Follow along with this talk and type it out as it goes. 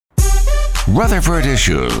Rutherford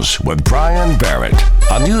Issues with Brian Barrett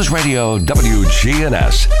on News Radio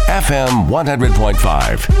WGNS, FM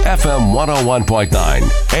 100.5, FM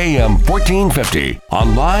 101.9, AM 1450,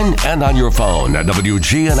 online and on your phone at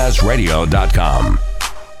WGNSradio.com.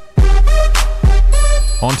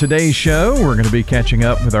 On today's show, we're going to be catching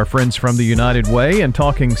up with our friends from the United Way and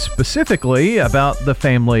talking specifically about the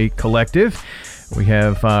Family Collective. We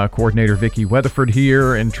have Coordinator Vicki Weatherford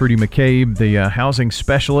here and Trudy McCabe, the housing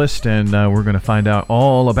specialist, and we're going to find out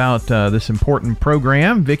all about this important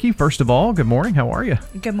program. Vicki, first of all, good morning. How are you?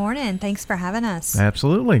 Good morning. Thanks for having us.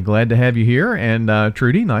 Absolutely. Glad to have you here. And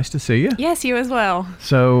Trudy, nice to see you. Yes, you as well.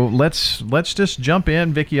 So let's just jump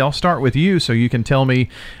in. Vicki, I'll start with you so you can tell me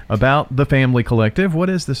about the Family Collective. What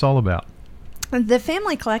is this all about? The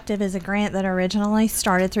Family Collective is a grant that originally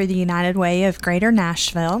started through the United Way of Greater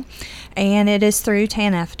Nashville, and it is through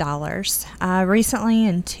TANF dollars. Recently,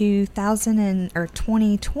 in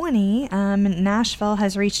 2020, Nashville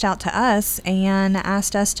has reached out to us and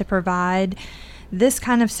asked us to provide this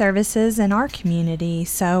kind of services in our community.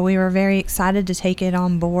 So we were very excited to take it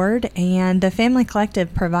on board, and the Family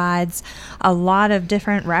Collective provides a lot of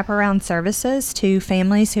different wraparound services to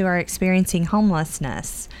families who are experiencing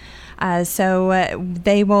homelessness. So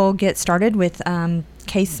they will get started with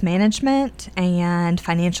case management and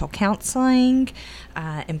financial counseling,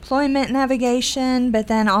 employment navigation, but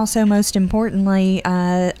then also most importantly,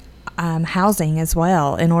 housing as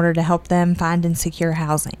well, in order to help them find and secure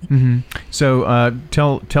housing. Mm-hmm. So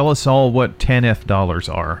tell us all what TANF dollars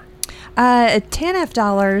are. TANF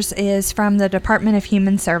dollars is from the Department of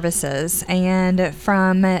Human Services, and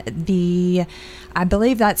from I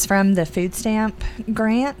believe that's from the food stamp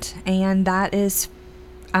grant, and that is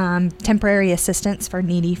temporary assistance for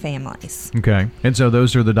needy families. Okay. And so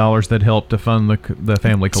those are the dollars that help to fund the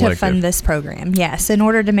Family Collective. To fund this program, yes, in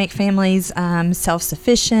order to make families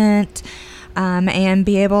self-sufficient and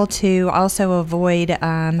be able to also avoid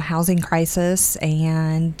housing crisis,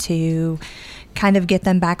 and to kind of get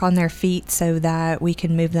them back on their feet so that we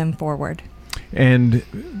can move them forward.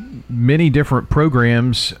 And many different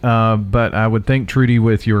programs, but I would think, Trudy,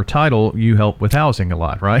 with your title, you help with housing a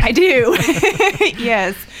lot, right? I do.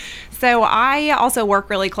 Yes. So I also work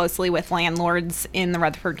really closely with landlords in the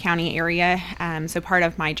Rutherford County area. So part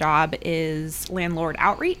of my job is landlord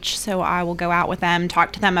outreach. So I will go out with them,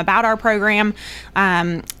 talk to them about our program,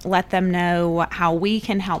 let them know how we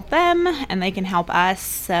can help them and they can help us.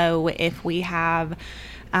 So if we have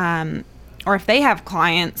or if they have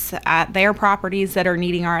clients at their properties that are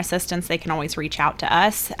needing our assistance, they can always reach out to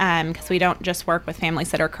us, because we don't just work with families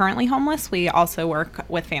that are currently homeless. We also work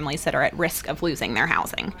with families that are at risk of losing their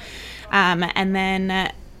housing. And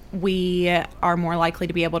then we are more likely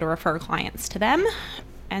to be able to refer clients to them.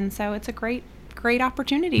 And so it's a great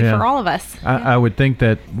opportunity for all of us. I would think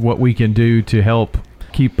that what we can do to help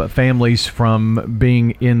keep families from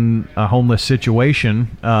being in a homeless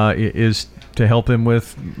situation is to help them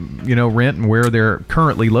with, rent and where they're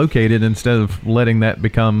currently located, instead of letting that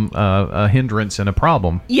become a hindrance and a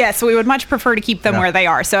problem. Yes, we would much prefer to keep them where they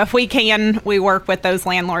are. So if we can, we work with those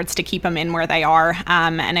landlords to keep them in where they are.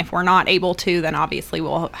 And if we're not able to, then obviously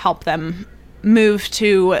we'll help them move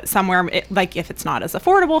to somewhere, like if it's not as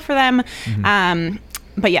affordable for them. Mm-hmm.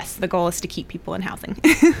 But yes, the goal is to keep people in housing.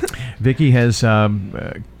 Vicki, has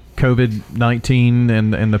COVID-19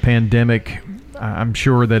 and the pandemic, I'm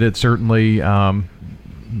sure that it certainly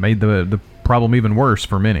made the problem even worse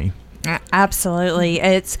for many. Absolutely.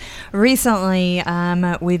 It's recently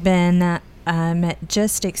we've been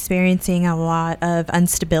just experiencing a lot of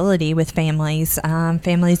instability with families.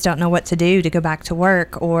 Families don't know what to do to go back to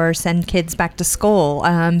work or send kids back to school.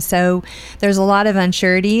 So there's a lot of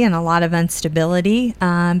unsurety and a lot of instability.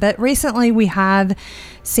 But recently we have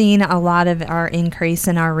seen a lot of our increase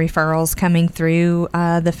in our referrals coming through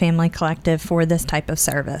the Family Collective for this type of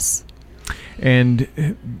service. And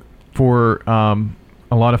for a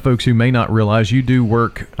lot of folks who may not realize, you do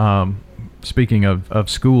work, speaking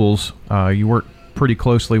of schools, you work pretty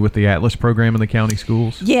closely with the Atlas program in the county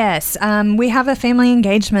schools? Yes. We have a family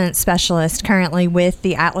engagement specialist currently with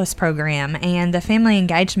the Atlas program, and the family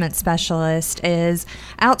engagement specialist is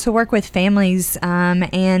out to work with families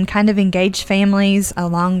and kind of engage families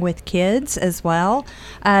along with kids as well.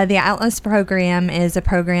 The Atlas program is a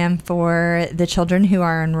program for the children who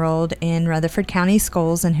are enrolled in Rutherford County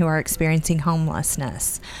schools and who are experiencing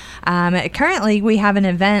homelessness. Currently, we have an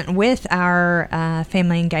event with our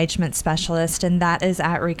family engagement specialist, and that is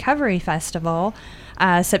at Recovery Festival,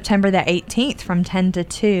 September the 18th from 10 to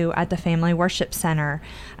 2 at the Family Worship Center.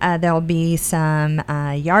 There'll be some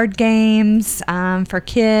yard games for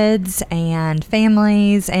kids and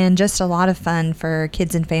families, and just a lot of fun for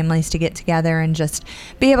kids and families to get together and just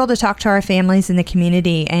be able to talk to our families in the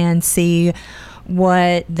community and see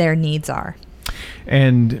what their needs are.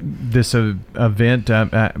 And this event,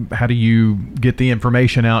 how do you get the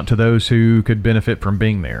information out to those who could benefit from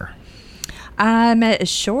being there?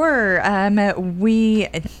 Sure.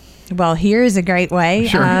 Well, here's a great way.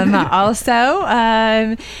 Sure. Also,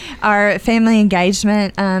 our family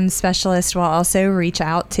engagement specialist will also reach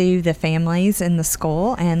out to the families in the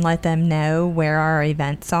school and let them know where our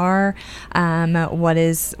events are, what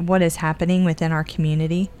is happening within our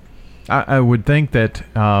community. I would think that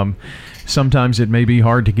sometimes it may be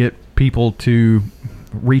hard to get people to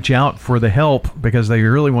reach out for the help because they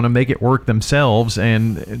really want to make it work themselves,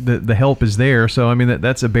 and the help is there. So, I mean,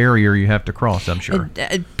 that's a barrier you have to cross, I'm sure.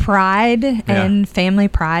 Pride and family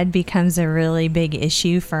pride becomes a really big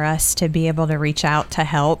issue for us to be able to reach out to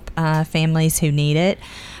help families who need it.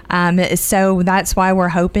 So that's why we're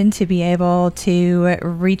hoping to be able to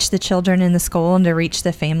reach the children in the school and to reach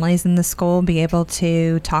the families in the school, be able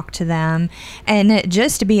to talk to them, and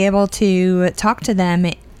just to be able to talk to them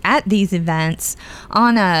at these events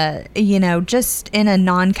on a, just in a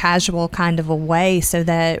non-casual kind of a way, so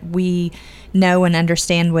that we know and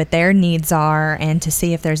understand what their needs are and to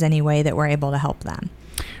see if there's any way that we're able to help them.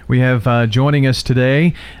 We have joining us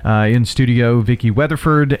today in studio Vicki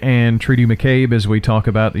Weatherford and Trudy McCabe as we talk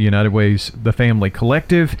about the United Way's The Family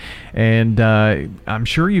Collective. And I'm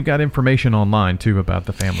sure you've got information online, too, about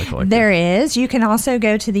The Family Collective. There is. You can also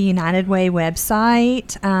go to the United Way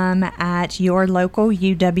website at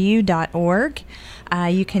yourlocaluw.org.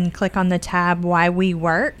 You can click on the tab Why We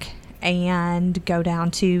Work and go down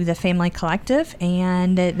to the Family Collective,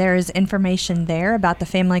 and there's information there about the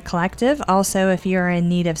Family Collective. Also, if you're in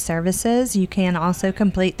need of services, you can also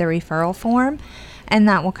complete the referral form, and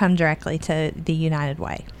that will come directly to the United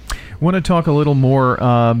Way. I want to talk a little more,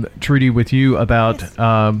 Trudy, with you about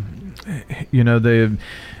the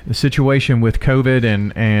situation with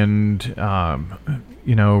COVID and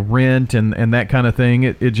rent and that kind of thing.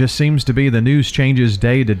 It just seems to be the news changes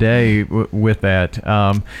day to day with that.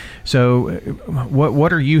 So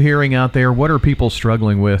what are you hearing out there? What are people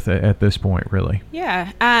struggling with at this point, really?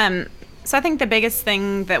 Yeah. So I think the biggest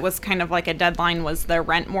thing that was kind of like a deadline was the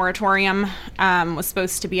rent moratorium was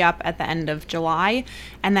supposed to be up at the end of July,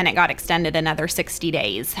 and then it got extended another 60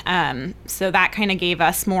 days. So that kind of gave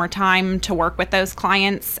us more time to work with those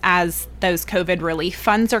clients as those COVID relief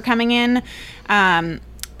funds are coming in.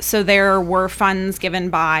 So there were funds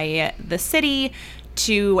given by the city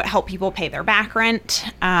to help people pay their back rent,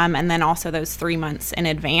 and then also those 3 months in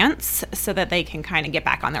advance so that they can kind of get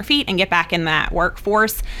back on their feet and get back in that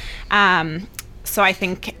workforce. So I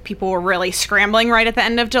think people were really scrambling right at the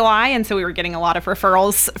end of July, and so we were getting a lot of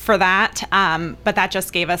referrals for that. But that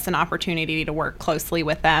just gave us an opportunity to work closely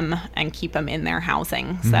with them and keep them in their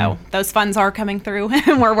housing. Mm-hmm. So those funds are coming through,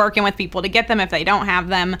 and we're working with people to get them if they don't have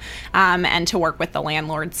them, and to work with the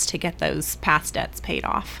landlords to get those past debts paid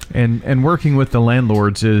off. And working with the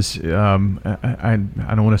landlords is, I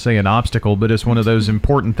don't want to say an obstacle, but it's one of those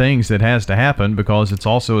important things that has to happen because it's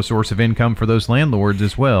also a source of income for those landlords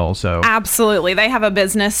as well. So absolutely. They have a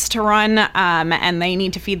business to run, and they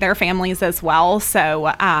need to feed their families as well.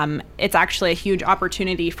 So it's actually a huge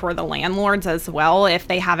opportunity for the landlords as well. If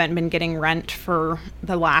they haven't been getting rent for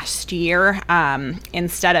the last year,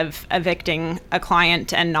 instead of evicting a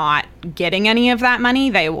client and not getting any of that money,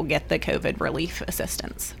 they will get the COVID relief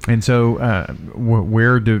assistance. And so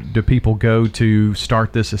where do people go to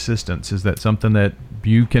start this assistance? Is that something that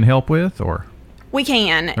you can help with, or? We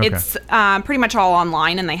can. Okay. It's pretty much all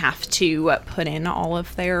online, and they have to put in all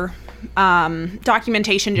of their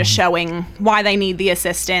documentation just showing why they need the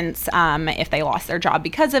assistance, if they lost their job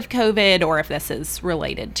because of COVID, or if this is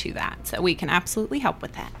related to that. So we can absolutely help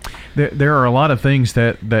with that. There are a lot of things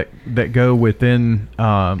that go within,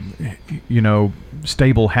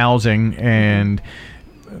 stable housing, and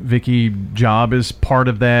Vicki, job is part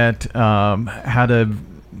of that. How to,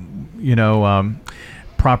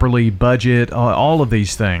 properly budget, all of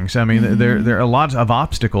these things. I mean, there are lots of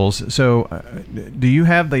obstacles. So do you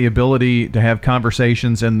have the ability to have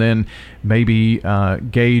conversations and then maybe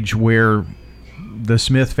gauge where the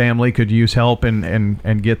Smith family could use help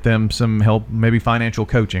and get them some help, maybe financial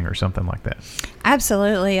coaching or something like that?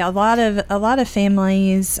 Absolutely. A lot of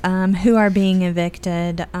families who are being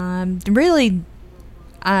evicted really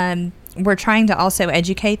we're trying to also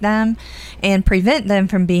educate them and prevent them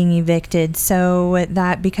from being evicted, so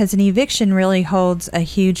that because an eviction really holds a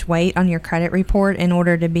huge weight on your credit report in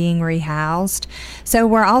order to being rehoused. So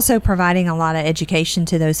we're also providing a lot of education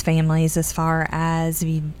to those families as far as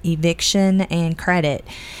eviction and credit.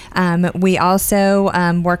 We also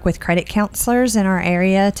work with credit counselors in our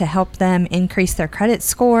area to help them increase their credit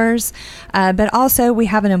scores, but also we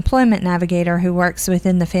have an employment navigator who works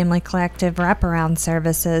within the Family Collective wraparound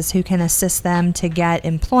services who can assist them to get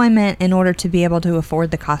employment in order to be able to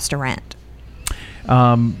afford the cost of rent.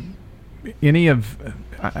 I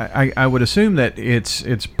would assume that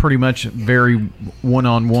it's pretty much very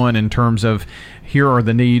one-on-one in terms of here are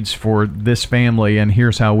the needs for this family and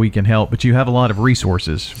here's how we can help. But you have a lot of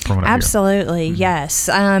resources from what I hear. Absolutely, yes.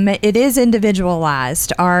 It is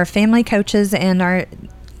individualized. Our family coaches and our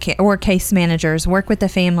case managers work with the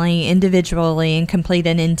family individually and complete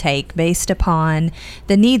an intake based upon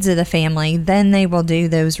the needs of the family. Then they will do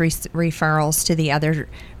those referrals to the other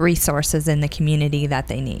resources in the community that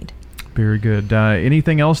they need. Very good.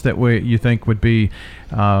 Anything else that you think would be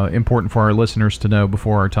important for our listeners to know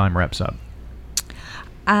before our time wraps up?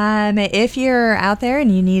 If you're out there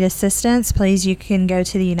and you need assistance, please, you can go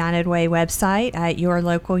to the United Way website at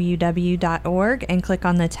yourlocaluw.org and click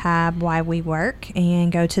on the tab Why We Work and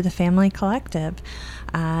go to the Family Collective.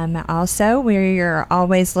 Also, we're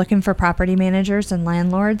always looking for property managers and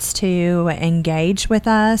landlords to engage with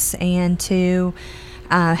us and to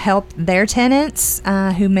help their tenants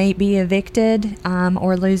who may be evicted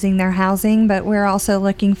or losing their housing, but we're also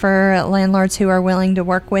looking for landlords who are willing to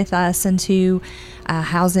work with us and to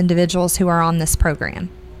house individuals who are on this program.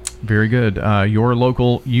 Very good.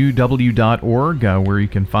 Yourlocaluw.org, where you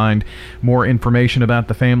can find more information about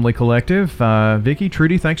the Family Collective. Vicki,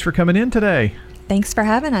 Trudy, thanks for coming in today. Thanks for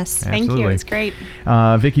having us. Absolutely. Thank you. It's great.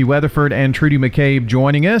 Vicki Weatherford and Trudy McCabe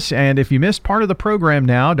joining us. And if you missed part of the program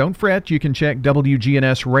now, don't fret. You can check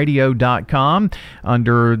WGNSradio.com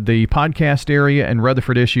under the podcast area and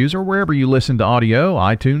Rutherford Issues, or wherever you listen to audio,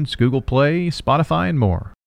 iTunes, Google Play, Spotify, and more.